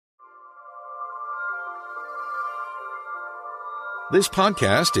This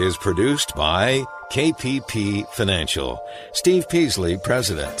podcast is produced by KPP Financial. Steve Peasley,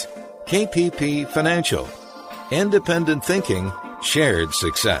 President. KPP Financial. Independent thinking, shared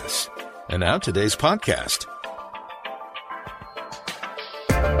success. And now today's podcast.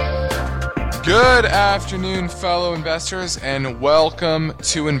 Good afternoon, fellow investors, and welcome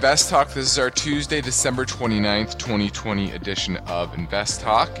to Invest Talk. This is our Tuesday, December 29th, 2020 edition of Invest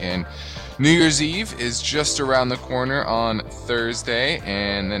Talk. And New Year's Eve is just around the corner on Thursday,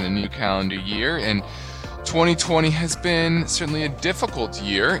 and then a new calendar year. And 2020 has been certainly a difficult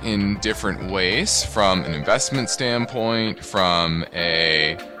year in different ways, from an investment standpoint, from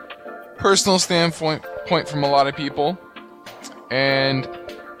a personal standpoint from a lot of people. And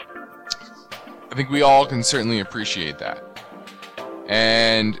I think we all can certainly appreciate that.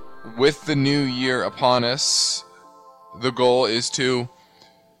 And with the new year upon us, the goal is to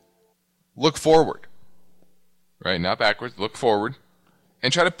look forward, right? Not backwards, look forward,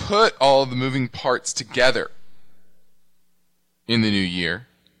 and try to put all of the moving parts together in the new year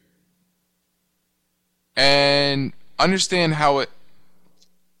and understand how it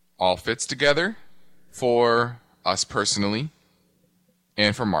all fits together for us personally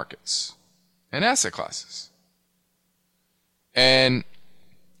and for markets and asset classes. And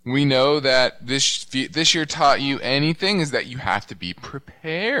we know that this year taught you anything is that you have to be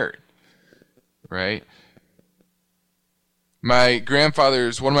prepared. Right? My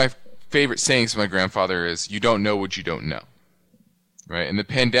grandfather's, one of my favorite sayings from my grandfather is, you don't know what you don't know. Right? And the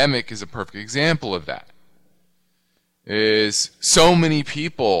pandemic is a perfect example of that. Is so many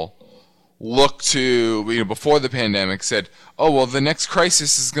people look to, before the pandemic said, oh, well, the next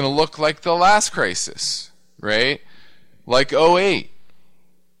crisis is going to look like the last crisis. Right? Like '08.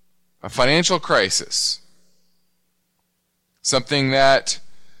 A financial crisis. Something that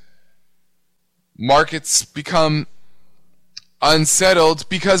markets become unsettled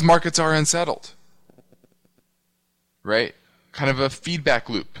because markets are unsettled. Right? Kind of a feedback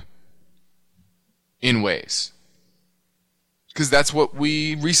loop in ways. Because that's what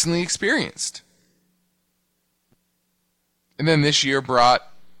we recently experienced. And then this year brought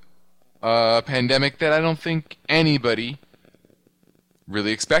a pandemic that I don't think anybody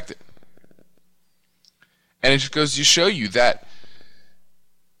really expected. And it just goes to show you that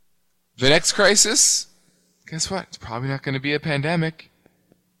the next crisis, guess what? It's probably not going to be a pandemic.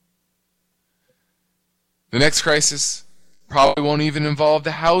 The next crisis probably won't even involve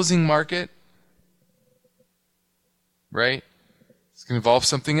the housing market. Right? It's going to involve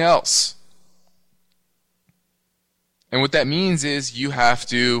something else. And what that means is you have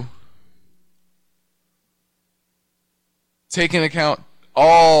to take into account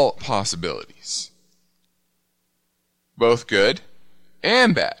all possibilities. Both good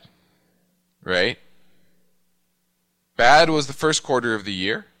and bad. Right? Bad was the first quarter of the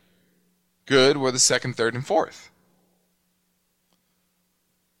year. Good were the second, third, and fourth.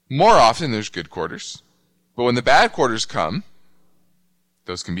 More often there's good quarters. But when the bad quarters come,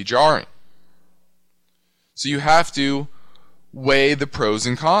 those can be jarring. So you have to weigh the pros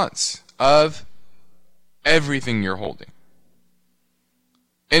and cons of everything you're holding.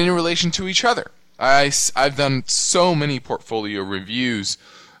 And in relation to each other. I've done so many portfolio reviews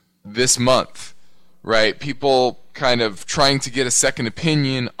this month, right? People kind of trying to get a second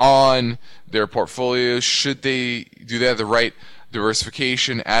opinion on their portfolios. Do they have the right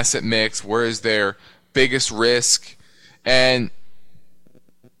diversification, asset mix? Where is their biggest risk? And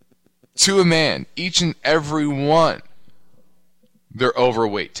to a man, each and every one, they're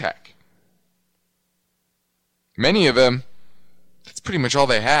overweight tech. Many of them, that's pretty much all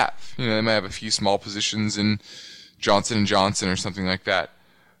they have. They might have a few small positions in Johnson & Johnson or something like that.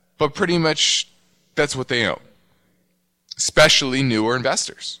 But pretty much that's what they own. Especially newer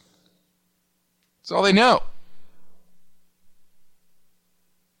investors. That's all they know.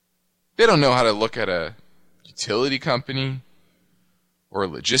 They don't know how to look at a utility company or a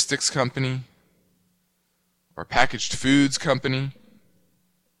logistics company or a packaged foods company.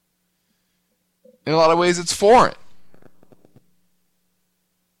 In a lot of ways, it's foreign.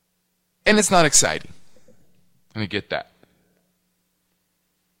 And it's not exciting. And I get that.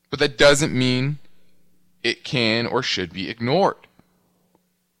 But that doesn't mean it can or should be ignored.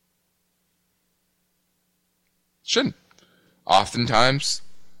 Shouldn't. Oftentimes,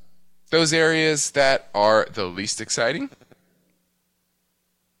 those areas that are the least exciting,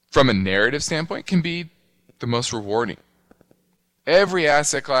 from a narrative standpoint, can be the most rewarding. Every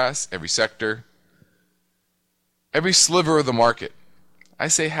asset class, every sector, every sliver of the market, I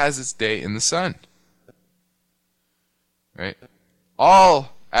say, has its day in the sun. Right?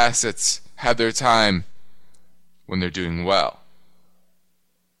 All assets have their time when they're doing well.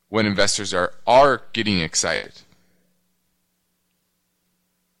 when investors are getting excited.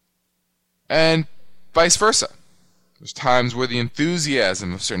 And vice versa. There's times where the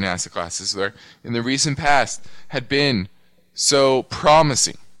enthusiasm of certain asset classes there in the recent past had been so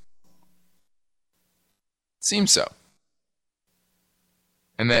promising. It seems so.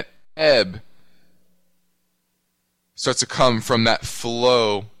 And that ebb starts to come from that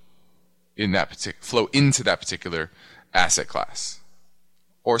flow in that flow into that particular asset class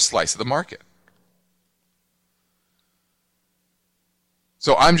or slice of the market.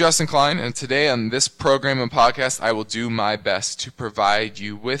 So I'm Justin Klein, and today on this program and podcast, I will do my best to provide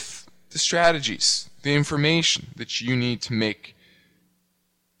you with the strategies, the information that you need to make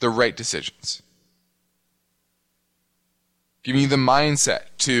the right decisions. Give you the mindset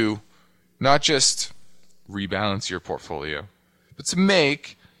to not just rebalance your portfolio, but to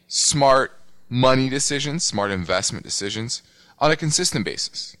make smart money decisions, smart investment decisions on a consistent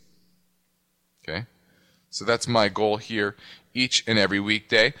basis. Okay? So that's my goal here each and every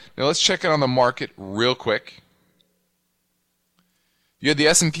weekday. Now let's check in on the market real quick. You had the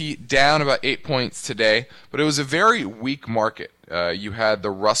S&P down about 8 points today, but it was a very weak market. You had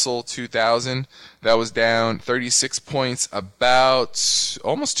the Russell 2000 that was down 36 points, about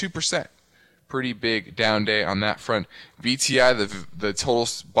almost 2%. Pretty big down day on that front. VTI, the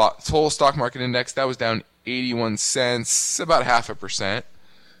total stock market index, that was down 81 cents, about 0.5%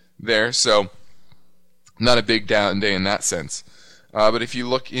 there. So not a big down day in that sense. But if you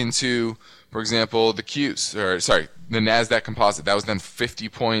look into, for example, the NASDAQ composite, that was down 50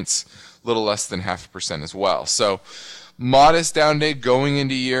 points, a little less than 0.5% as well. So modest down day going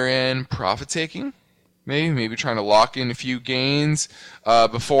into year-end, profit taking, maybe trying to lock in a few gains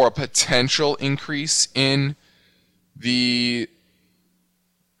before a potential increase in the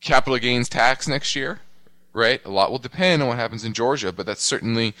capital gains tax next year. Right? A lot will depend on what happens in Georgia, but that's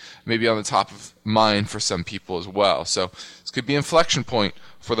certainly maybe on the top of mind for some people as well. So this could be an inflection point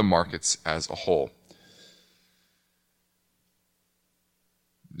for the markets as a whole.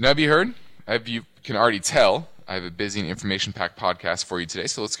 Now, have you heard? You can already tell I have a busy and information-packed podcast for you today,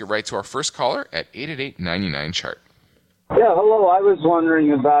 so let's get right to our first caller at 888-99-CHART. Yeah, hello. I was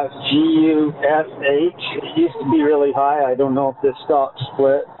wondering about GUSH. It used to be really high. I don't know if this stock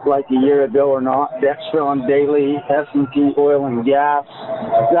split like a year ago or not. Dextron Daily, S&P Oil and Gas.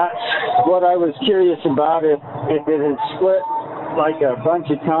 That's what I was curious about, if it had split like a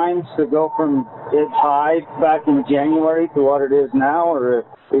bunch of times to go from its high back in January to what it is now, or if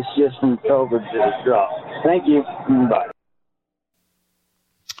it's just from COVID that it dropped. Thank you. Bye.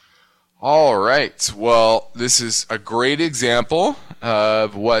 All right. Well, this is a great example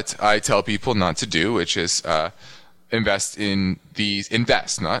of what I tell people not to do, which is invest,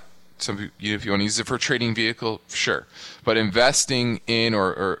 not some. If you want to use it for a trading vehicle, sure, but investing in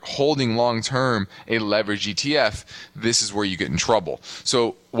or holding long term a leverage ETF, this is where you get in trouble.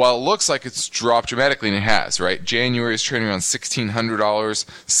 So while it looks like it's dropped dramatically, and it has, right? January is trading around $1,600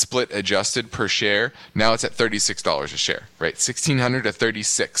 split adjusted per share. Now it's at $36 a share, right? $1,600 to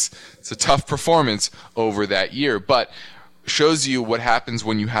 $36. It's a tough performance over that year, but shows you what happens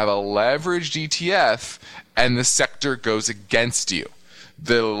when you have a leveraged ETF and the sector goes against you.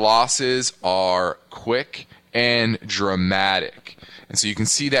 The losses are quick and dramatic. And so you can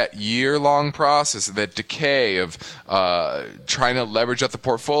see that year-long process, that decay of trying to leverage out the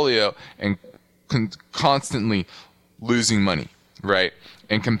portfolio and constantly losing money, right?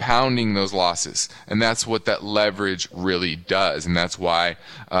 And compounding those losses. And that's what that leverage really does. And that's why,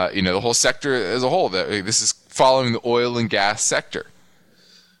 the whole sector as a whole, this is following the oil and gas sector.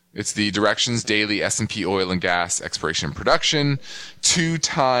 It's the Directions Daily S&P Oil and Gas Exploration and Production 2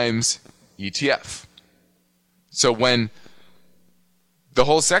 times ETF. So when the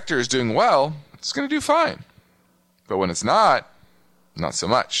whole sector is doing well, it's going to do fine. But when it's not so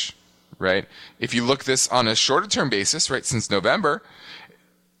much, right? If you look this on a shorter term basis, right, since November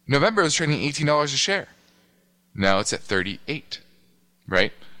was trading $18 a share. Now it's at 38,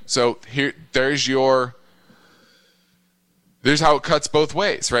 right? So there's how it cuts both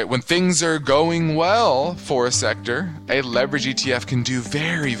ways, right? When things are going well for a sector, a leverage ETF can do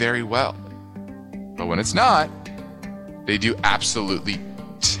very, very well. But when it's not, they do absolutely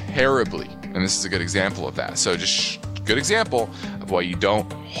terribly. And this is a good example of that. So just good example of why you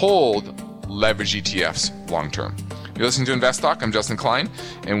don't hold leverage ETFs long term. You're listening to Invest Talk. I'm Justin Klein,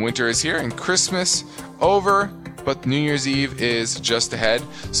 and winter is here and Christmas over, but New Year's Eve is just ahead.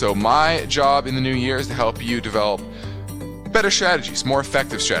 So my job in the new year is to help you develop better strategies, more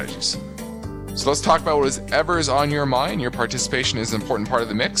effective strategies. So let's talk about whatever is on your mind. Your participation is an important part of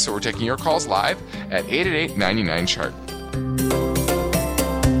the mix, so we're taking your calls live at 888-99-CHART.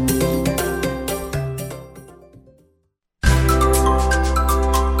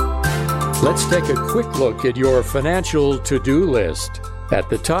 take a quick look at your financial to-do list. At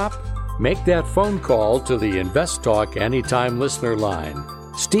the top, make that phone call to the Invest Talk Anytime listener line.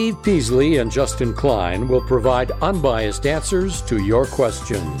 Steve Peasley and Justin Klein will provide unbiased answers to your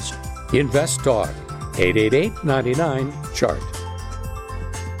questions. Invest Talk, 888-99-CHART.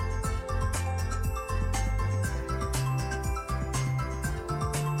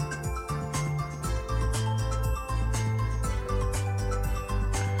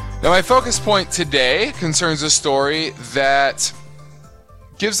 Now, my focus point today concerns a story that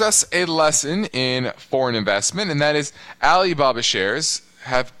gives us a lesson in foreign investment, and that is Alibaba shares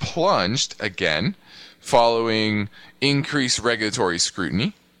have plunged again following increased regulatory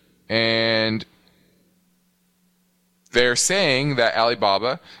scrutiny. And they're saying that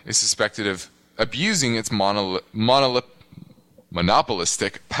Alibaba is suspected of abusing its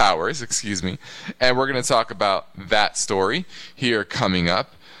monopolistic powers, and we're going to talk about that story here coming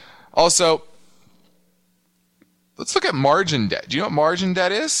up. Also, let's look at margin debt. Do you know what margin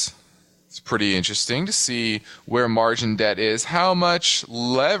debt is? It's pretty interesting to see where margin debt is, how much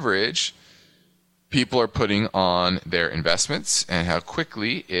leverage people are putting on their investments, and how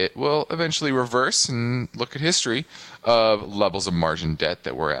quickly it will eventually reverse, and look at history of levels of margin debt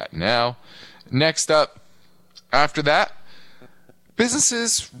that we're at now. Next up, after that,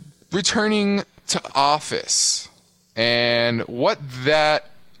 businesses returning to office and what that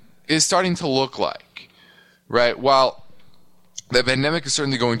is starting to look like, right? While the pandemic is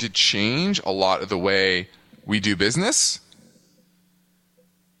certainly going to change a lot of the way we do business,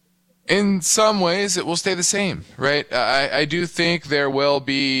 in some ways it will stay the same, right? I do think there will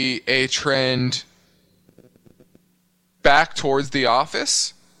be a trend back towards the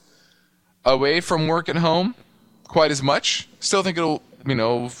office, away from work at home quite as much. Still think it'll,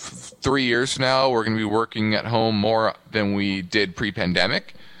 3 years from now, we're going to be working at home more than we did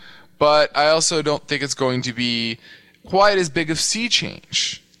pre-pandemic. But I also don't think it's going to be quite as big of sea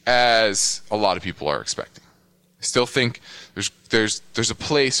change as a lot of people are expecting. I still think there's a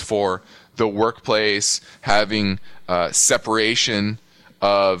place for the workplace having separation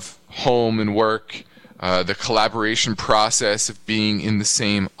of home and work, the collaboration process of being in the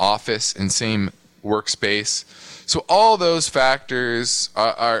same office and same workspace. So all those factors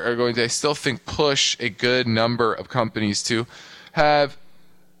are going to, I still think, push a good number of companies to have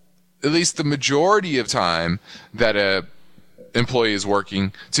at least the majority of time that a employee is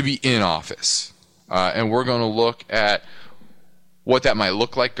working to be in office. And we're going to look at what that might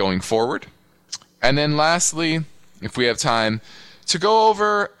look like going forward. And then lastly, if we have time, to go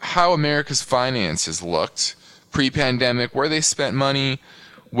over how America's finances looked pre-pandemic, where they spent money,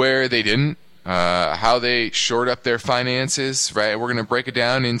 where they didn't, how they shored up their finances, right? We're going to break it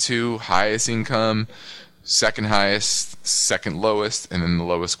down into highest income, second highest, second lowest, and then the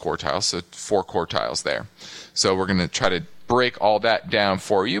lowest quartile. So 4 quartiles there. So we're going to try to break all that down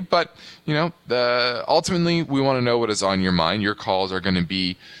for you. But, ultimately, we want to know what is on your mind. Your calls are going to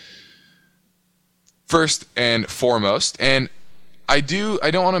be first and foremost. And I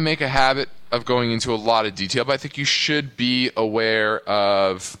don't want to make a habit of going into a lot of detail, but I think you should be aware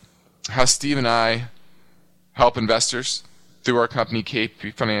of how Steve and I help investors through our company,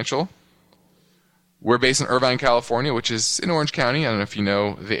 KPP Financial. We're based in Irvine, California, which is in Orange County. I don't know if you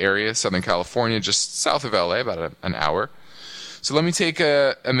know the area, Southern California, just south of LA, about an hour. So let me take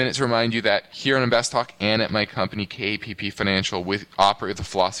a minute to remind you that here on Invest Talk and at my company, KPP Financial, we operate with the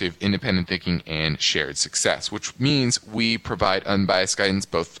philosophy of independent thinking and shared success, which means we provide unbiased guidance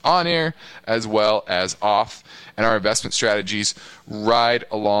both on air as well as off, and our investment strategies ride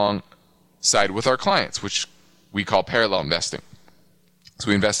alongside with our clients, which we call parallel investing. So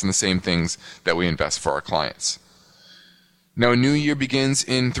we invest in the same things that we invest for our clients. Now, a new year begins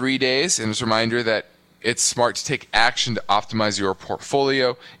in 3 days, and it's a reminder that it's smart to take action to optimize your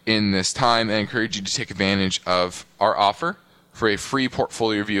portfolio in this time. I encourage you to take advantage of our offer for a free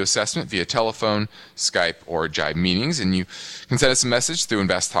portfolio review assessment via telephone, Skype, or Jive meetings. And you can send us a message through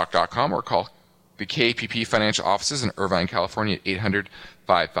investtalk.com or call the KPP Financial offices in Irvine, California at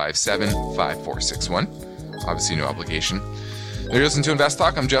 800-557-5461. Obviously, no obligation. You're listening to Invest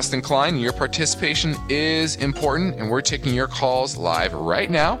Talk. I'm Justin Klein. Your participation is important, and we're taking your calls live right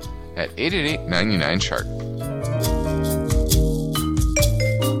now at 888-99-CHART.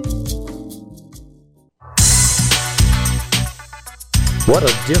 What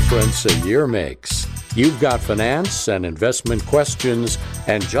a difference a year makes. You've got finance and investment questions,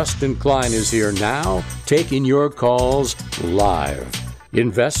 and Justin Klein is here now taking your calls live.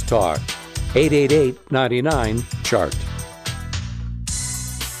 Invest Talk, 888-99-CHART.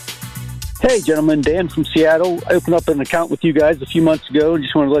 Hey, gentlemen, Dan from Seattle. I opened up an account with you guys a few months ago and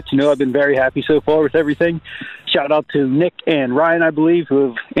just wanted to let you know I've been very happy so far with everything. Shout out to Nick and Ryan, I believe, who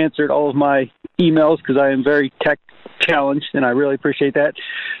have answered all of my emails because I am very tech challenged, and I really appreciate that.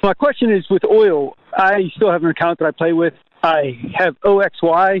 My question is with oil. I still have an account that I play with. I have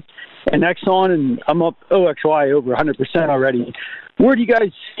OXY and Exxon, and I'm up OXY over 100% already. Where do you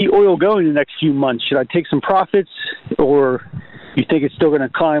guys see oil going in the next few months? Should I take some profits, or you think it's still going to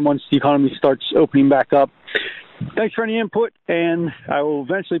climb once the economy starts opening back up? Thanks for any input, and I will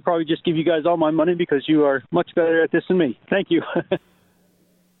eventually probably just give you guys all my money because you are much better at this than me. Thank you.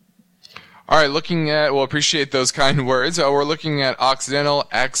 All right, appreciate those kind words. We're looking at Occidental,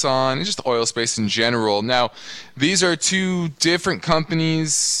 Exxon, and just the oil space in general. Now, these are two different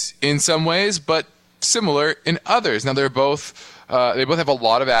companies in some ways, but similar in others. Now, they both have a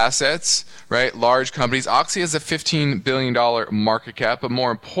lot of assets, right? Large companies. Oxy has a $15 billion market cap, but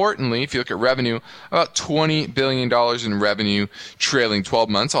more importantly, if you look at revenue, about $20 billion in revenue trailing 12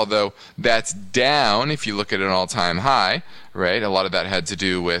 months, although that's down if you look at an all-time high, right? A lot of that had to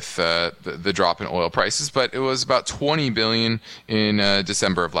do with the drop in oil prices, but it was about $20 billion in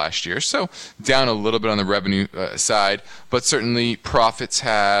December of last year. So down a little bit on the revenue side, but certainly profits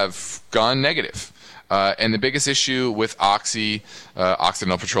have gone negative. And the biggest issue with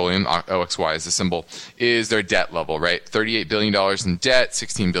Occidental Petroleum, OXY is the symbol, is their debt level, right? $38 billion in debt,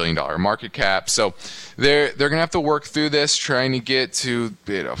 $16 billion market cap. So they're going to have to work through this, trying to get to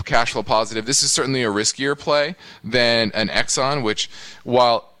cash flow positive. This is certainly a riskier play than an Exxon, which,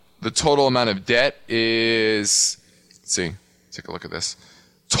 while the total amount of debt is, take a look at this.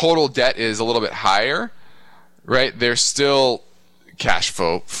 Total debt is a little bit higher, right? They're still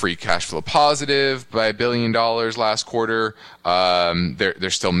free cash flow positive by $1 billion last quarter. They're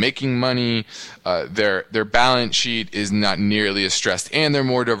still making money. Their balance sheet is not nearly as stressed, and they're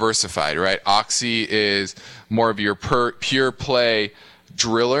more diversified, right? Oxy is more of your pure play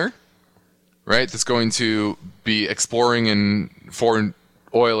driller, right? That's going to be exploring in foreign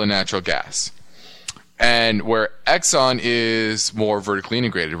oil and natural gas. And where Exxon is more vertically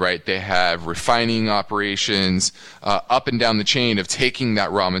integrated, right? They have refining operations up and down the chain of taking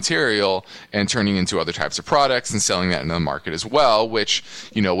that raw material and turning into other types of products and selling that into the market as well, which,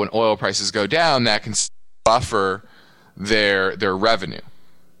 when oil prices go down, that can buffer their revenue,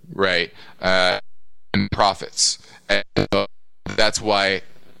 right? And profits. And so that's why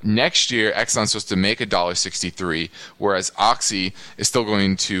next year, Exxon's supposed to make $1.63, whereas Oxy is still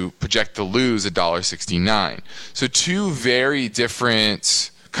going to project to lose $1.69. So two very different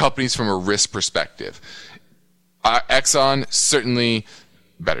companies from a risk perspective. Exxon, certainly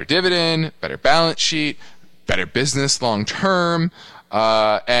better dividend, better balance sheet, better business long term,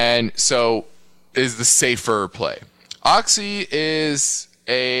 and so is the safer play. Oxy is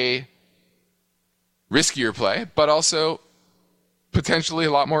a riskier play, but also potentially a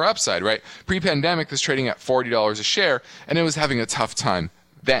lot more upside, right? Pre-pandemic, this trading at $40 a share, and it was having a tough time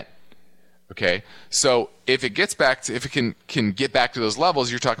then. Okay, so if it can get back to those levels,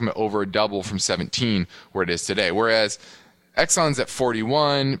 you're talking about over a double from 17 where it is today. Whereas Exxon's at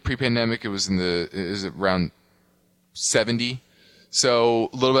 41, pre-pandemic it was around 70. So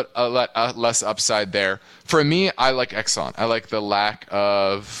a little bit less upside there. For me, I like Exxon. I like the lack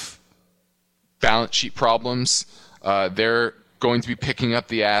of balance sheet problems. They're going to be picking up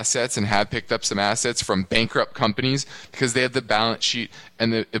the assets and have picked up some assets from bankrupt companies because they have the balance sheet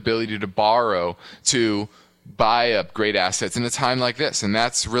and the ability to borrow to buy up great assets in a time like this. And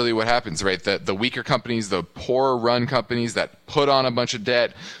that's really what happens, right? The weaker companies, the poorer run companies that put on a bunch of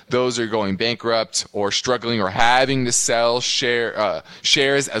debt, those are going bankrupt or struggling or having to sell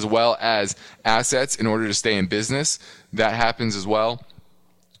shares as well as assets in order to stay in business. That happens as well.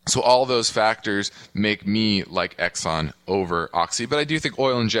 So all those factors make me like Exxon over Oxy, but I do think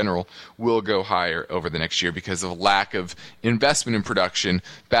oil in general will go higher over the next year because of lack of investment in production.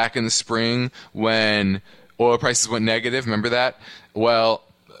 Back in the spring when oil prices went negative, remember that? Well,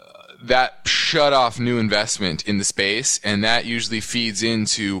 that shut off new investment in the space, and that usually feeds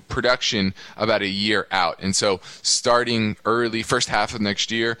into production about a year out. And so starting early, first half of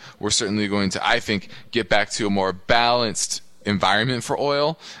next year, we're certainly going to, I think, get back to a more balanced environment for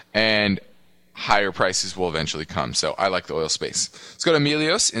oil, and higher prices will eventually come. So I like the oil space. Let's go to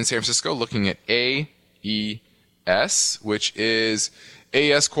Emilios in San Francisco looking at AES, which is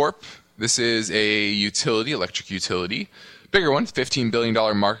AES Corp. This is a utility, electric utility. Bigger one, $15 billion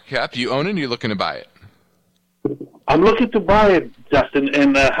market cap. Do you own it or are you looking to buy it? I'm looking to buy it, Justin,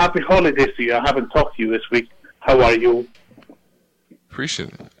 and happy holidays to you. I haven't talked to you this week. How are you? Appreciate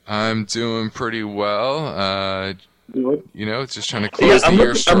it. I'm doing pretty well. You know, it's just trying to close the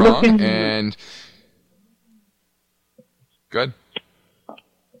year strong. And good.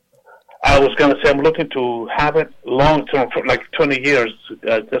 I was going to say I'm looking to have it long term for like 20 years,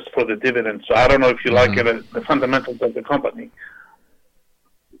 just for the dividends. So I don't know if you like it, the fundamentals of the company.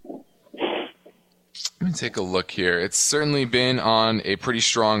 Let me take a look here. It's certainly been on a pretty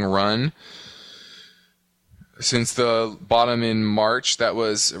strong run since the bottom in March. That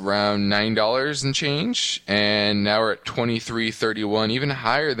was around $9 and change, and now we're at $23.31, even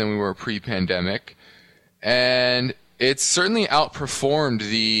higher than we were pre-pandemic. And it's certainly outperformed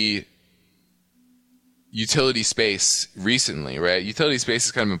the utility space recently, right? Utility space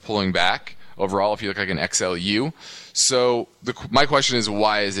has kind of been pulling back overall if you look like an XLU. So my question is,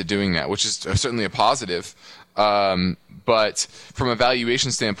 why is it doing that? Which is certainly a positive. But from a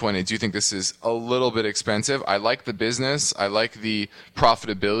valuation standpoint, I do think this is a little bit expensive. I like the business. I like the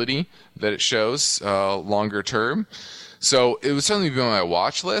profitability that it shows longer term. So it would certainly be on my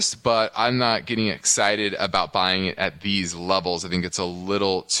watch list, but I'm not getting excited about buying it at these levels. I think it's a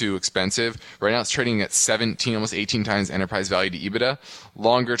little too expensive. Right now it's trading at 17, almost 18 times enterprise value to EBITDA.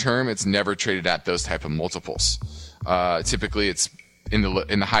 Longer term, it's never traded at those type of multiples. Typically it's in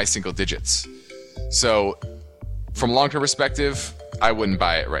the high single digits. So from a long-term perspective, I wouldn't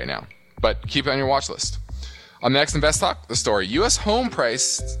buy it right now, but keep it on your watch list. On the next Invest Talk, the story: U.S. home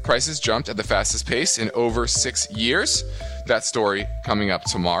prices jumped at the fastest pace in over 6 years. That story coming up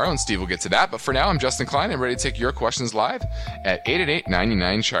tomorrow, and Steve will get to that. But for now, I'm Justin Klein, and ready to take your questions live at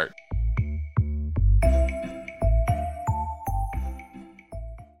 888-99-CHART.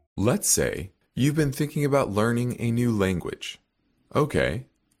 Let's say you've been thinking about learning a new language. Okay,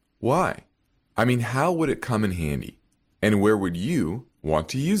 why? I mean, how would it come in handy? And where would you want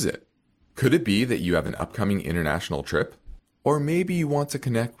to use it? Could it be that you have an upcoming international trip? Or maybe you want to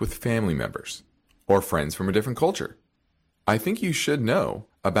connect with family members or friends from a different culture? I think you should know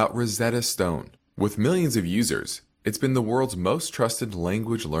about Rosetta Stone. With millions of users, it's been the world's most trusted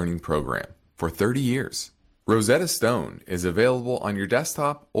language learning program for 30 years. Rosetta Stone is available on your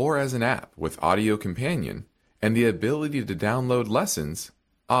desktop or as an app with Audio Companion and the ability to download lessons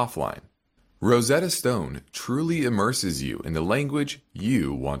offline. Rosetta Stone truly immerses you in the language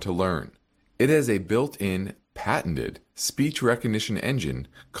you want to learn. It has a built-in, patented speech recognition engine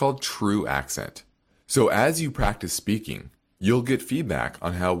called True Accent. So as you practice speaking, you'll get feedback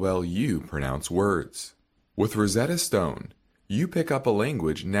on how well you pronounce words. With Rosetta Stone, you pick up a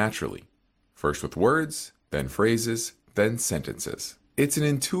language naturally. First with words, then phrases, then sentences. It's an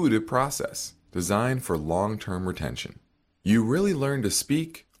intuitive process designed for long-term retention. You really learn to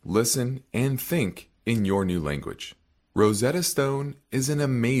speak, listen, and think in your new language. Rosetta Stone is an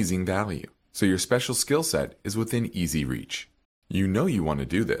amazing value, so your special skill set is within easy reach. You know you want to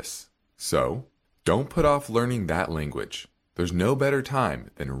do this, so don't put off learning that language. There's no better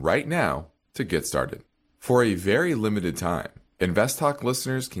time than right now to get started. For a very limited time, InvestTalk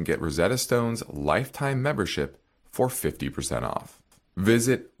listeners can get Rosetta Stone's lifetime membership for 50% off.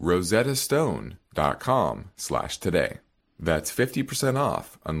 Visit rosettastone.com/today. That's 50%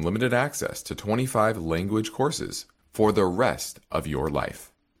 off unlimited access to 25 language courses for the rest of your life.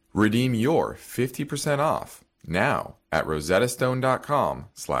 Redeem your 50% off now at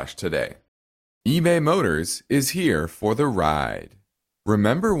rosettastone.com/today. eBay Motors is here for the ride.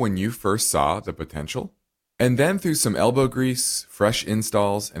 Remember when you first saw the potential? And then through some elbow grease, fresh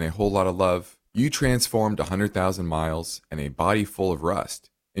installs, and a whole lot of love, you transformed 100,000 miles and a body full of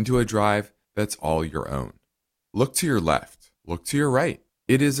rust into a drive that's all your own. Look to your left. Look to your right.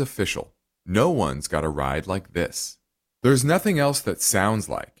 It is official. No one's got a ride like this. There's nothing else that sounds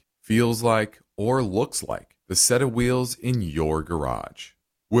like, feels like, or looks like the set of wheels in your garage.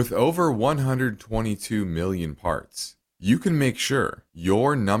 With over 122 million parts, you can make sure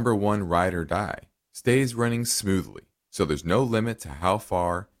your number one ride or die stays running smoothly, so there's no limit to how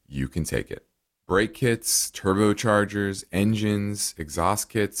far you can take it. Brake kits, turbochargers, engines, exhaust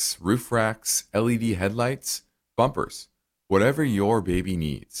kits, roof racks, LED headlights, bumpers, whatever your baby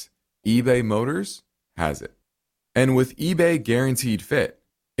needs, eBay Motors has it. And with eBay Guaranteed Fit,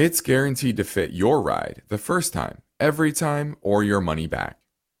 it's guaranteed to fit your ride the first time, every time, or your money back.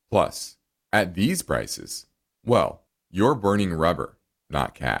 Plus, at these prices, well, you're burning rubber,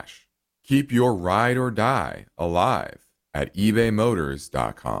 not cash. Keep your ride or die alive at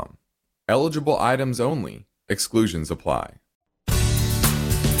ebaymotors.com. Eligible items only. Exclusions apply.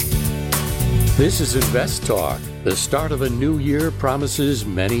 This is Invest Talk. The start of a new year promises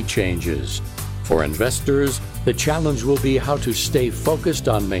many changes. For investors, the challenge will be how to stay focused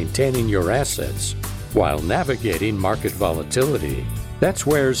on maintaining your assets while navigating market volatility. That's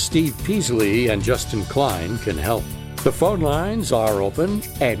where Steve Peasley and Justin Klein can help. The phone lines are open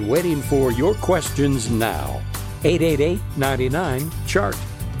and waiting for your questions now. 888-99-CHART.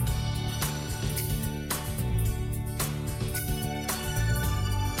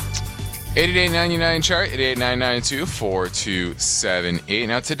 $88.99 chart, 888-992-4278.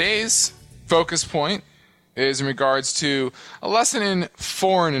 Now today's focus point is in regards to a lesson in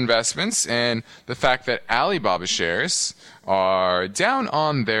foreign investments and the fact that Alibaba shares are down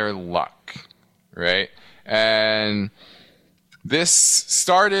on their luck, right? And this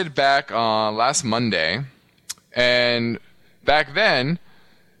started back on last Monday, and back then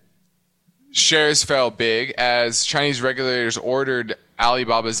shares fell big as Chinese regulators ordered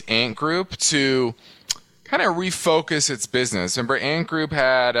Alibaba's Ant Group to kind of refocus its business. Remember, Ant Group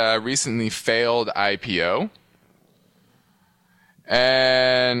had a recently failed IPO,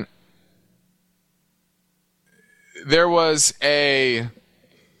 and there was a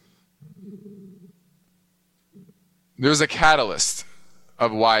catalyst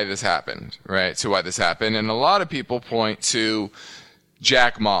of why this happened, right? To why this happened, and a lot of people point to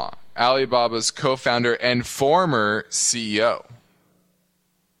Jack Ma, Alibaba's co-founder and former CEO,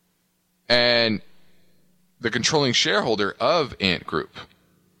 and the controlling shareholder of Ant Group.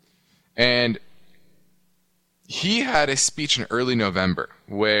 And he had a speech in early November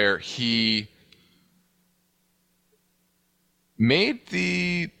where he made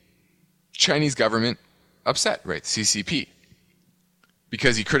the Chinese government upset, right? CCP.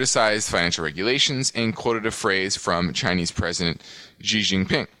 Because he criticized financial regulations and quoted a phrase from Chinese President Xi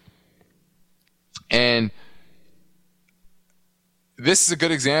Jinping. And this is a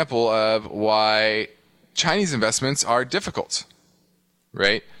good example of why Chinese investments are difficult,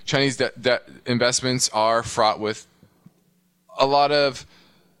 right? Chinese investments are fraught with a lot of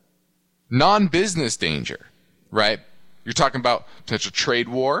non-business danger, right? You're talking about potential trade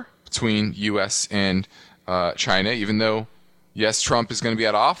war between U.S. and China, even though, yes, Trump is going to be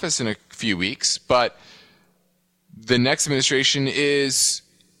out of office in a few weeks, but the next administration is,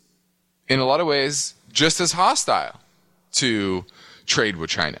 in a lot of ways, just as hostile to trade with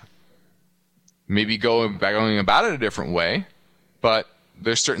China. Maybe going about it a different way, but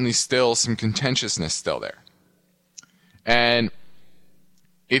there's certainly still some contentiousness still there. And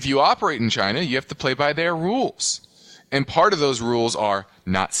if you operate in China, you have to play by their rules. And part of those rules are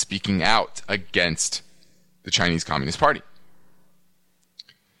not speaking out against the Chinese Communist Party.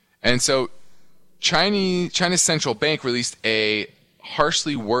 And so China's central bank released a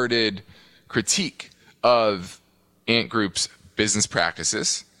harshly worded critique of Ant Group's business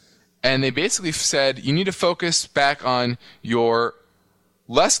practices. And they basically said, you need to focus back on your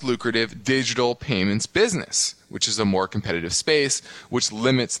less lucrative digital payments business, which is a more competitive space, which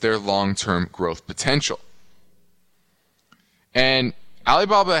limits their long-term growth potential. And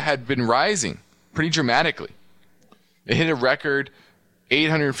Alibaba had been rising pretty dramatically. It hit a record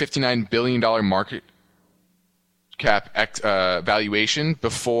 $859 billion market cap valuation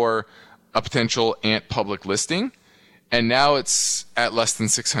before a potential Ant public listing. And now it's at less than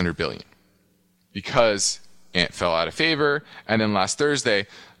 $600 billion because Ant fell out of favor. And then last Thursday,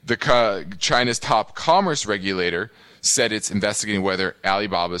 China's top commerce regulator said it's investigating whether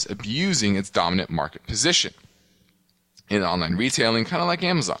Alibaba's abusing its dominant market position in online retailing, kind of like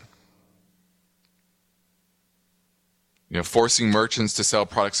Amazon. You know, forcing merchants to sell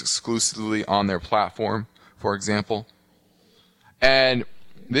products exclusively on their platform, for example. And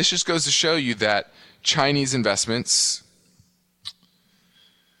this just goes to show you that Chinese investments,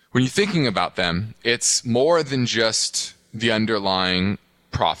 when you're thinking about them, it's more than just the underlying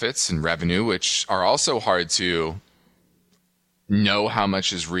profits and revenue, which are also hard to know how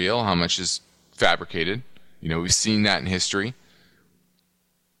much is real, how much is fabricated. You know, we've seen that in history.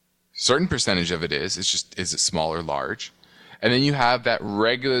 Certain percentage of it is it small or large? And then you have that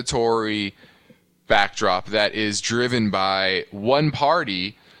regulatory backdrop that is driven by one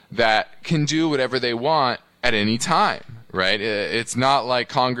party that can do whatever they want at any time, right? It's not like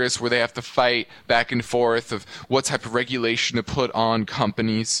Congress where they have to fight back and forth of what type of regulation to put on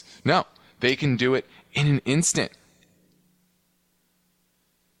companies. No, they can do it in an instant.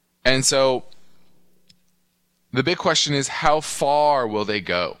 And so the big question is, how far will they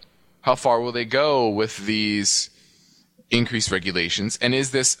go? How far will they go with these increased regulations? And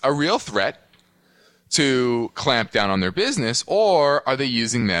is this a real threat to clamp down on their business, or are they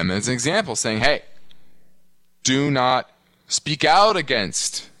using them as an example, saying, hey, do not speak out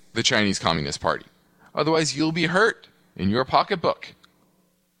against the Chinese Communist Party. Otherwise, you'll be hurt in your pocketbook.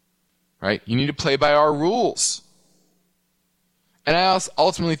 Right? You need to play by our rules. And I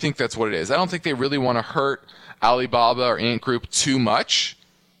ultimately think that's what it is. I don't think they really want to hurt Alibaba or Ant Group too much.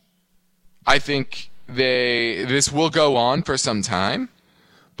 I think this will go on for some time,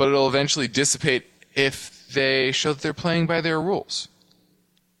 but it'll eventually dissipate if they show that they're playing by their rules.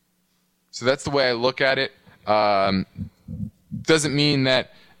 So that's the way I look at it. Doesn't mean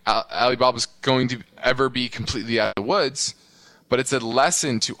that Alibaba's going to ever be completely out of the woods, but it's a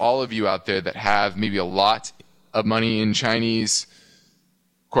lesson to all of you out there that have maybe a lot of money in Chinese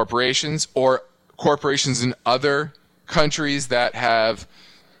corporations or corporations in other countries that have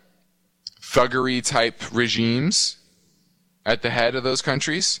thuggery type regimes at the head of those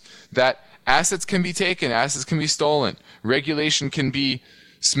countries, that assets can be taken, assets can be stolen, regulation can be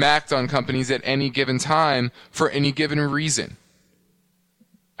smacked on companies at any given time for any given reason.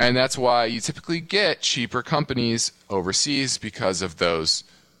 And that's why you typically get cheaper companies overseas, because of those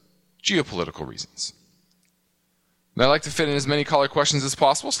geopolitical reasons. Now, I'd like to fit in as many caller questions as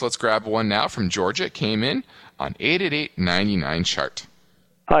possible, so let's grab one now from Georgia. It came in on 888-99 chart.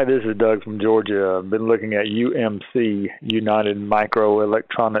 Hi, this is Doug from Georgia. I've been looking at UMC, United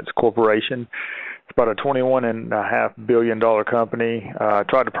Microelectronics Corporation. It's about a $21.5 billion company. I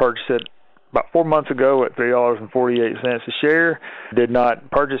tried to purchase it about 4 months ago at $3.48 a share. Did not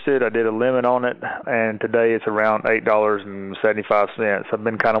purchase it. I did a limit on it, and today it's around $8.75. I've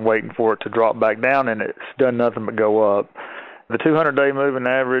been kind of waiting for it to drop back down, and it's done nothing but go up. The 200-day moving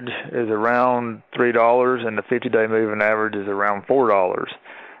average is around $3, and the 50-day moving average is around $4.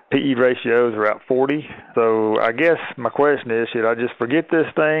 PE ratios are at 40. So I guess my question is, should I just forget this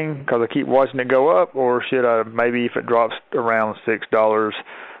thing because I keep watching it go up, or should I maybe, if it drops around $6,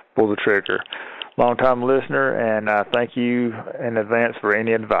 pull the trigger? Long-time listener, and thank you in advance for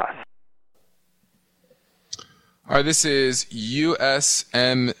any advice. All right, this is United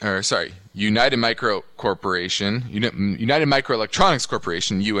Micro Corporation, United Microelectronics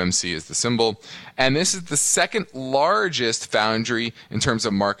Corporation, UMC is the symbol, and this is the second largest foundry in terms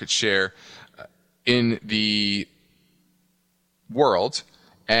of market share in the world,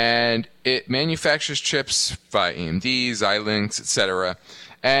 and it manufactures chips by AMD, Xilinx, etc.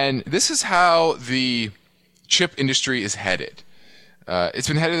 And this is how the chip industry is headed. It's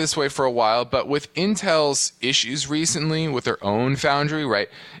been headed this way for a while, but with Intel's issues recently with their own foundry, right?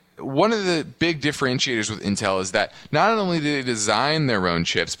 One of the big differentiators with Intel is that not only do they design their own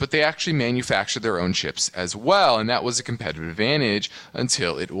chips, but they actually manufacture their own chips as well. And that was a competitive advantage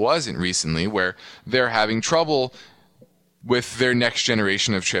until it wasn't recently, where they're having trouble with their next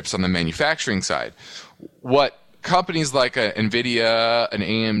generation of chips on the manufacturing side. What companies like NVIDIA, an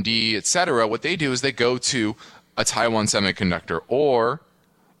AMD, etc., what they do is they go to a Taiwan Semiconductor or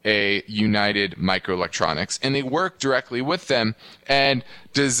a United Microelectronics, and they work directly with them and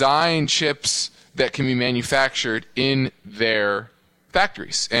design chips that can be manufactured in their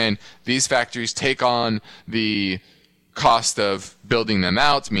factories. And these factories take on the cost of building them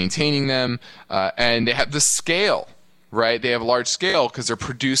out, maintaining them, and they have the scale, right? They have large scale because they're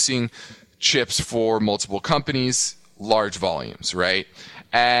producing chips for multiple companies, large volumes, right?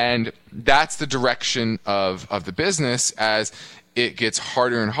 And that's the direction of the business as it gets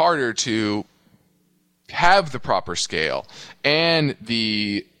harder and harder to have the proper scale and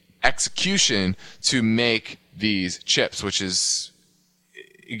the execution to make these chips, which is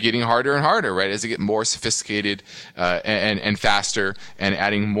getting harder and harder, right? As they get more sophisticated and faster and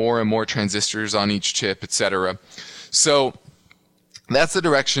adding more and more transistors on each chip, etc. So that's the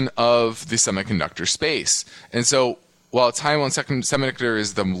direction of the semiconductor space. And so while Taiwan Semiconductor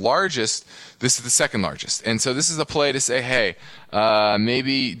is the largest, this is the second largest. And so this is a play to say, hey,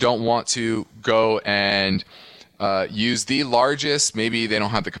 maybe don't want to go and use the largest. Maybe they don't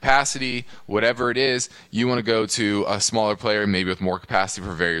have the capacity, whatever it is. You want to go to a smaller player, maybe with more capacity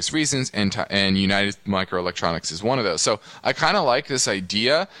for various reasons, and United Microelectronics is one of those. So I kind of like this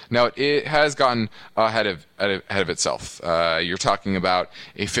idea. Now, it has gotten ahead of itself. You're talking about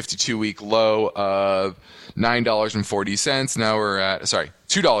a 52-week low of $9.40. Now we're at,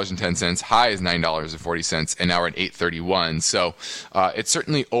 $2.10. High is $9.40, and now we're at $8.31. So it's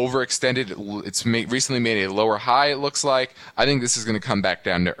certainly overextended. It's recently made a lower high, it looks like. I think this is going to come back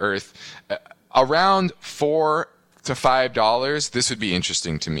down to earth. Around $4 to $5, this would be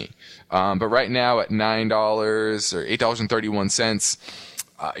interesting to me. But right now at $9 or $8.31,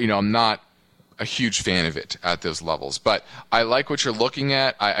 I'm not a huge fan of it at those levels. But I like what you're looking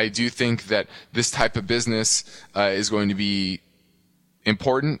at. I do think that this type of business is going to be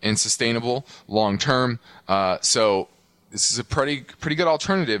important and sustainable long term. So this is a pretty good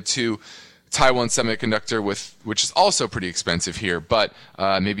alternative to Taiwan Semiconductor, which is also pretty expensive here, but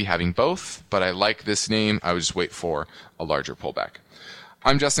maybe having both. But I like this name. I would just wait for a larger pullback.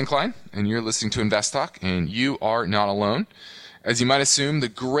 I'm Justin Klein, and you're listening to Invest Talk, and you are not alone. As you might assume, the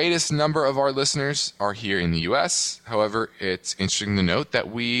greatest number of our listeners are here in the U.S. However, it's interesting to note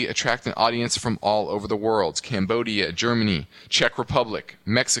that we attract an audience from all over the world: Cambodia, Germany, Czech Republic,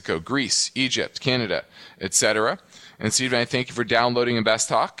 Mexico, Greece, Egypt, Canada, etc. And Steve and I thank you for downloading Invest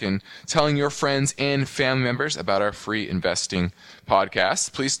Talk and telling your friends and family members about our free investing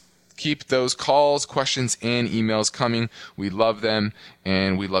podcast. Please keep those calls, questions, and emails coming. We love them,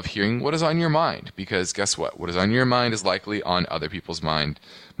 and we love hearing what is on your mind, because guess what? What is on your mind is likely on other people's minds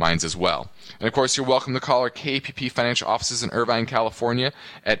as well. And of course, you're welcome to call our KPP Financial offices in Irvine, California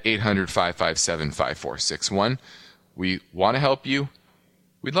at 800-557-5461. We want to help you.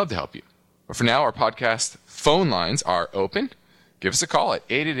 We'd love to help you. But for now, our podcast phone lines are open. Give us a call at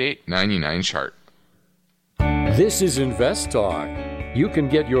 888-99-CHART. This is Invest Talk. You can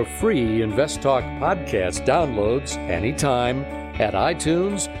get your free Invest Talk podcast downloads anytime at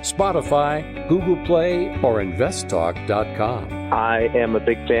iTunes, Spotify, Google Play, or investtalk.com. I am a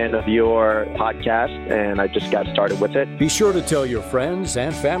big fan of your podcast, and I just got started with it. Be sure to tell your friends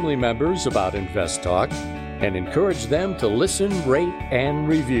and family members about Invest Talk and encourage them to listen, rate, and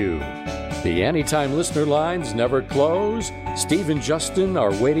review. The Anytime listener lines never close. Steve and Justin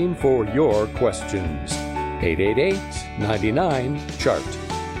are waiting for your questions. 888-99-CHART.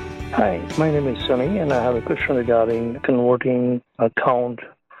 Hi, my name is Sunny, and I have a question regarding converting account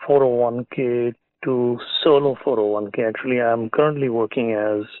 401k to solo 401k. Actually, I'm currently working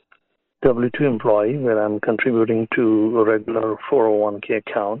as W-2 employee, where I'm contributing to a regular 401k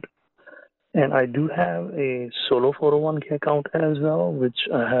account. And I do have a solo 401k account as well, which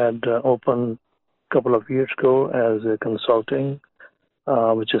I had opened a couple of years ago as a consulting,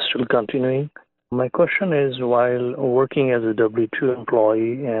 which is still continuing. My question is, while working as a W-2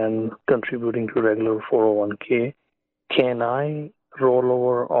 employee and contributing to regular 401k, can I roll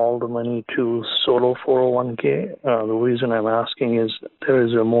over all the money to solo 401k? The reason I'm asking is there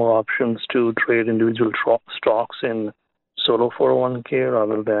is more options to trade individual stocks in solo 401k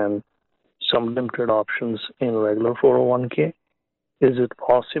rather than some limited options in regular 401k. Is it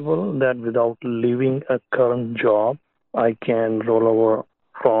possible that without leaving a current job, I can roll over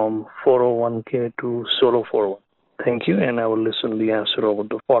from 401k to solo 401? Thank you, and I will listen to the answer over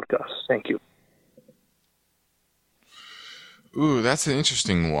the podcast. Thank you. Ooh, that's an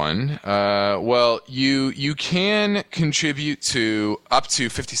interesting one. Well, you can contribute to up to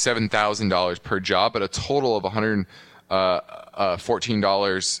 $57,000 per job, but a total of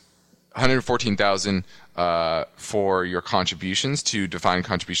 $114,000 for your contributions to defined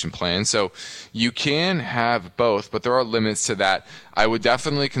contribution plans. So you can have both, but there are limits to that. I would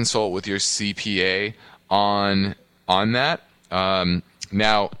definitely consult with your CPA on that.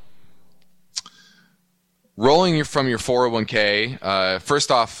 Now, rolling from your 401k, first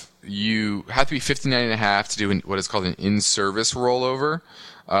off, you have to be 59 and a half to do what is called an in-service rollover.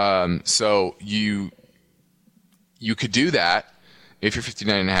 So you could do that if you're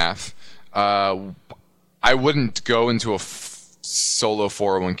 59 and a half. I wouldn't go into a solo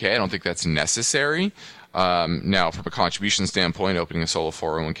 401k. I don't think that's necessary. Now, from a contribution standpoint, opening a solo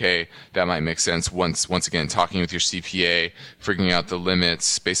 401k, that might make sense. Once again, talking with your CPA, figuring out the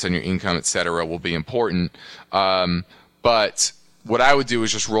limits based on your income, et cetera, will be important. But what I would do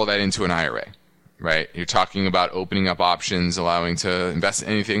is just roll that into an IRA, right? You're talking about opening up options, allowing to invest in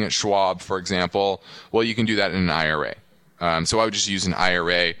anything at Schwab, for example. Well, you can do that in an IRA. So I would just use an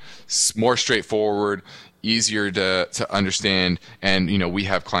IRA, more straightforward, easier to understand. And, we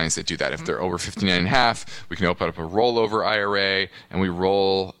have clients that do that. If they're over 59 and a half, we can open up a rollover IRA and we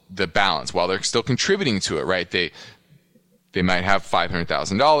roll the balance while they're still contributing to it, right? They might have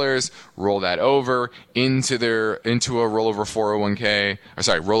 $500,000, roll that over into a rollover 401k,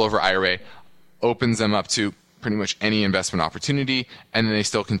 rollover IRA, opens them up to pretty much any investment opportunity, and then they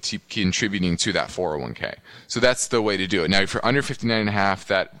still can keep contributing to that 401k. So that's the way to do it. Now, if you're under 59 and a half,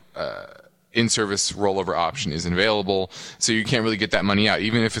 that in-service rollover option isn't available, so you can't really get that money out.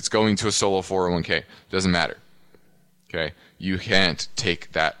 Even if it's going to a solo 401k, doesn't matter. Okay? You can't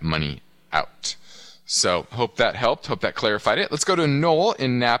take that money out. So hope that helped. Hope that clarified it. Let's go to Noel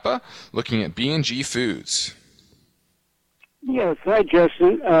in Napa, looking at B&G Foods. Yes, hi,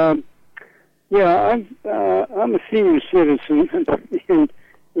 Justin. I'm a senior citizen,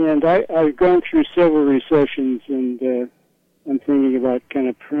 and I've gone through several recessions, and I'm thinking about kind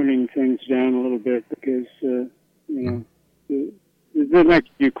of pruning things down a little bit because the next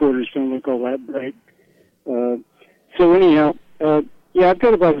few quarters don't look all that bright. So anyhow, I've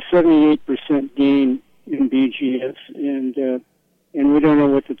got about a 78% gain in BGS, and we don't know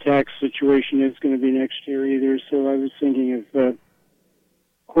what the tax situation is going to be next year either. So I was thinking of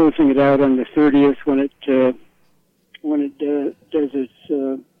closing it out on the 30th when it when it does its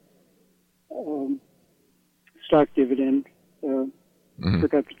stock dividend.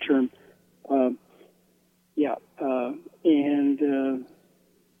 Forgot the term.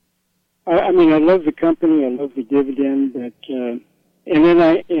 I mean, I love the company. I love the dividend, but and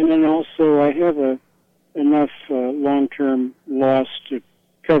then also I have enough long-term loss to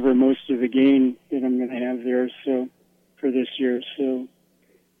cover most of the gain that I'm going to have there. So for this year, so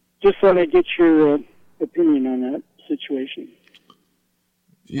just thought I'd get your opinion on that situation.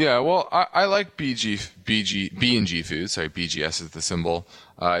 Yeah, well, I like B&G Foods. Sorry, BGS is the symbol.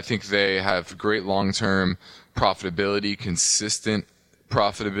 I think they have great long-term profitability, consistent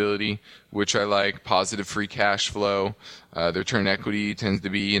profitability, which I like, positive free cash flow. The return on equity tends to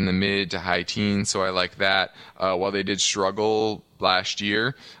be in the mid to high teens, so I like that. While they did struggle last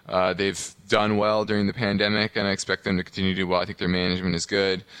year, they've done well during the pandemic, and I expect them to continue to do well. I think their management is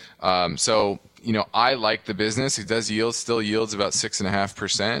good. So, I like the business. It does still yields about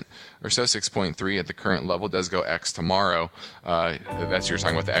 6.5% or so, 6.3 at the current level. It does go X tomorrow. That's you're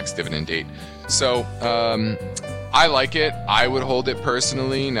talking about the X dividend date. So, I like it. I would hold it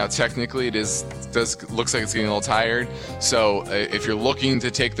personally. Now, technically, looks like it's getting a little tired. So, if you're looking to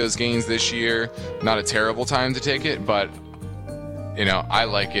take those gains this year, not a terrible time to take it, but I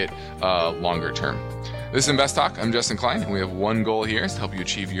like it longer term. This is Invest Talk. I'm Justin Klein, and we have one goal here is to help you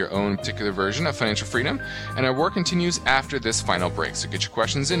achieve your own particular version of financial freedom. And our work continues after this final break. So get your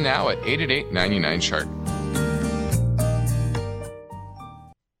questions in now at 888-99-CHART.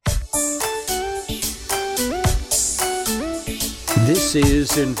 This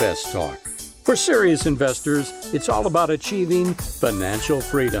is Invest Talk. For serious investors, it's all about achieving financial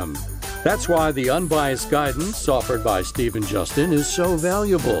freedom. That's why the unbiased guidance offered by Steve and Justin is so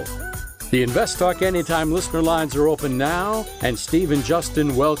valuable. The Invest Talk Anytime listener lines are open now, and Steve and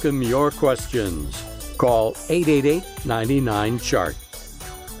Justin welcome your questions. Call 888-99-CHART.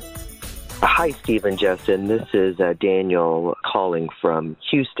 Hi, Steve and Justin. This is Daniel calling from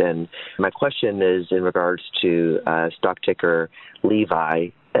Houston. My question is in regards to stock ticker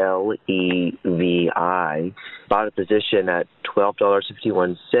Levi, LEVI. Bought a position at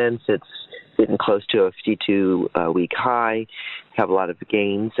 $12.51. It's getting close to a 52-week high. Have a lot of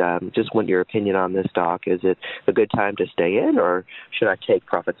gains. Just want your opinion on this stock. Is it a good time to stay in, or should I take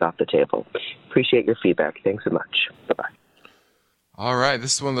profits off the table? Appreciate your feedback. Thanks so much. Bye-bye. All right,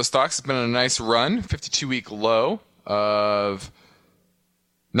 this is one of the stocks that's been on a nice run, 52-week low of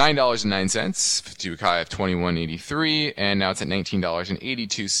 $9.09, 52-week high of $21.83, and now it's at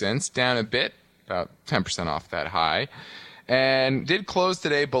 $19.82, down a bit, about 10% off that high. And did close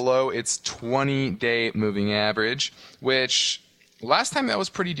today below its 20-day moving average, which last time that was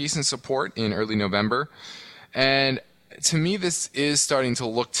pretty decent support in early November. And to me, this is starting to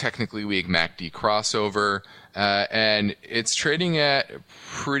look technically weak, MACD crossover, and it's trading at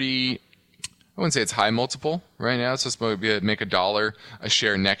pretty, I wouldn't say it's high multiple right now. It's supposed to make $1 a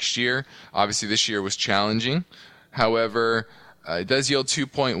share next year. Obviously, this year was challenging. However, it does yield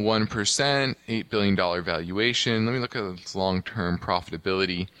 2.1%, $8 billion valuation. Let me look at its long-term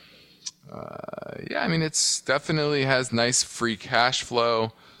profitability. It's definitely has nice free cash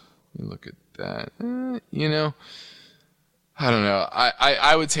flow. Let me look at that. I don't know.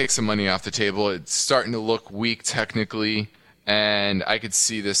 I would take some money off the table. It's starting to look weak technically, and I could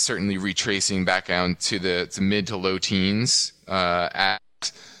see this certainly retracing back down to the mid to low teens at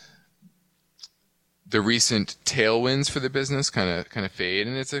the recent tailwinds for the business kind of fade,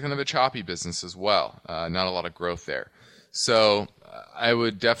 and it's a kind of a choppy business as well. Not a lot of growth there. So I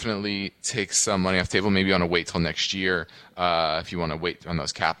would definitely take some money off the table, maybe on a wait till next year if you want to wait on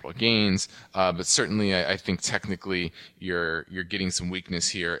those capital gains. But certainly I think technically you're getting some weakness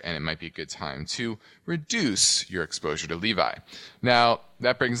here, and it might be a good time to reduce your exposure to Levi. Now,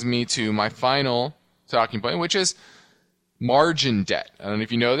 that brings me to my final talking point, which is margin debt. I don't know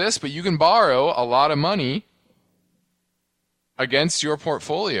if you know this, but you can borrow a lot of money against your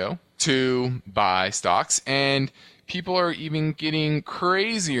portfolio to buy stocks, and people are even getting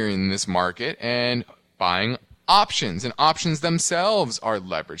crazier in this market and buying options, and options themselves are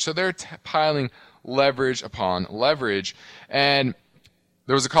leveraged. So they're piling leverage upon leverage. And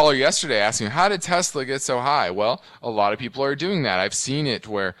there was a caller yesterday asking, how did Tesla get so high? Well, a lot of people are doing that. I've seen it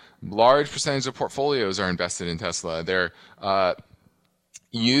where large percentage of portfolios are invested in Tesla. They're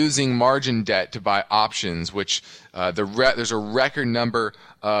using margin debt to buy options, which there's a record number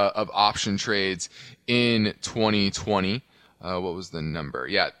of option trades in 2020. What was the number?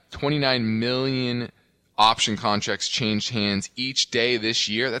 29 million option contracts changed hands each day this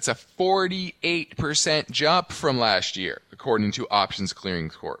year. That's a 48% jump from last year, according to Options Clearing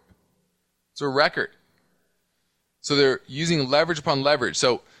Corp. It's a record. So they're using leverage upon leverage.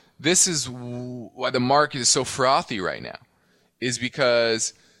 So this is why the market is so frothy right now, is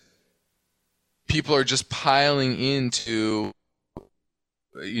because people are just piling into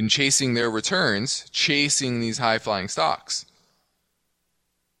chasing their returns, chasing these high-flying stocks,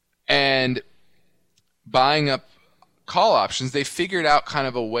 and buying up call options. They figured out kind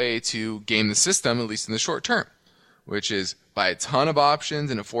of a way to game the system, at least in the short term, which is buy a ton of options,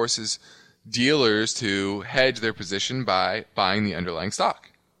 and it forces dealers to hedge their position by buying the underlying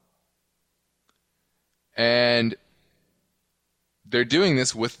stock. And they're doing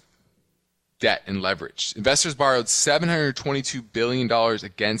this with debt and leverage. Investors borrowed $722 billion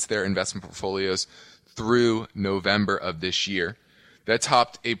against their investment portfolios through November of this year. That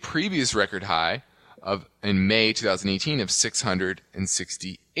topped a previous record high in May 2018 of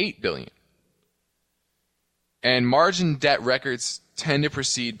 $668 billion. And margin debt records tend to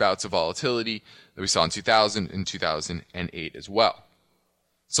precede bouts of volatility that we saw in 2000 and 2008 as well.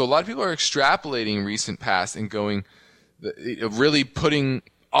 So a lot of people are extrapolating recent past and going, really putting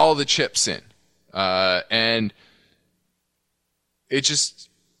all the chips in. And it just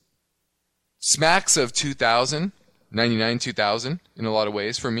smacks of 2000, 99, 2000 in a lot of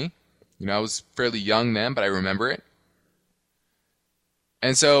ways for me. You know, I was fairly young then, but I remember it.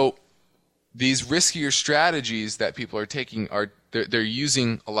 And so these riskier strategies that people are taking they're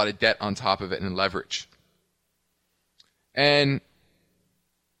using a lot of debt on top of it and leverage. And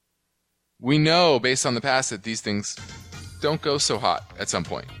we know based on the past that these things don't go so hot at some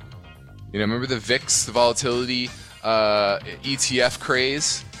point. You know, remember the VIX, the volatility ETF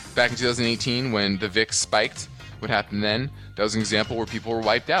craze back in 2018 when the VIX spiked? What happened then? That was an example where people were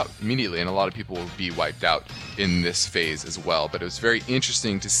wiped out immediately, and a lot of people will be wiped out in this phase as well. But it was very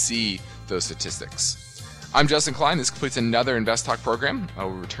interesting to see those statistics. I'm Justin Klein. This completes another Invest Talk program. I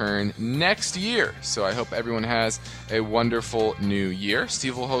will return next year, so I hope everyone has a wonderful new year.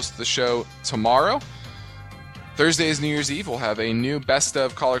 Steve will host the show tomorrow. Thursday is New Year's Eve. We'll have a new Best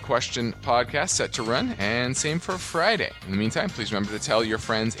of Caller Question podcast set to run, and same for Friday. In the meantime, please remember to tell your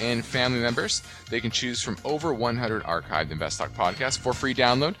friends and family members they can choose from over 100 archived Invest Talk podcasts for free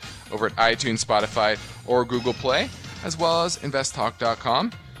download over at iTunes, Spotify, or Google Play, as well as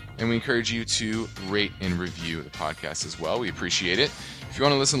investtalk.com. And we encourage you to rate and review the podcast as well. We appreciate it. If you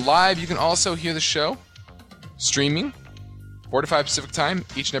want to listen live, you can also hear the show streaming 4 to 5 Pacific time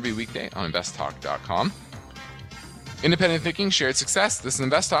each and every weekday on investtalk.com. Independent thinking, shared success. This is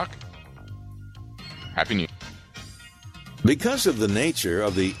Invest Talk. Happy New Year. Because of the nature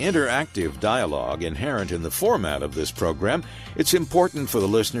of the interactive dialogue inherent in the format of this program, it's important for the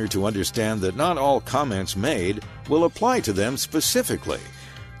listener to understand that not all comments made will apply to them specifically.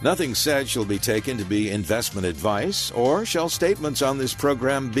 Nothing said shall be taken to be investment advice, or shall statements on this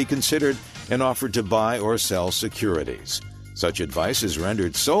program be considered an offer to buy or sell securities. Such advice is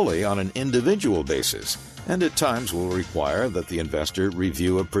rendered solely on an individual basis, and at times will require that the investor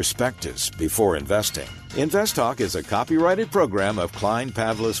review a prospectus before investing. Invest Talk is a copyrighted program of Klein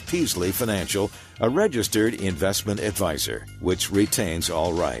Pavlis Peasley Financial, a registered investment advisor, which retains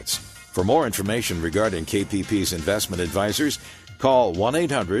all rights. For more information regarding KPP's investment advisors, call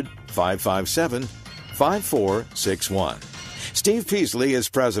 1-800-557-5461. Steve Peasley is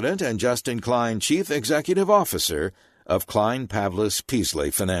President and Justin Klein, Chief Executive Officer of Klein Pavlis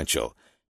Peasley Financial.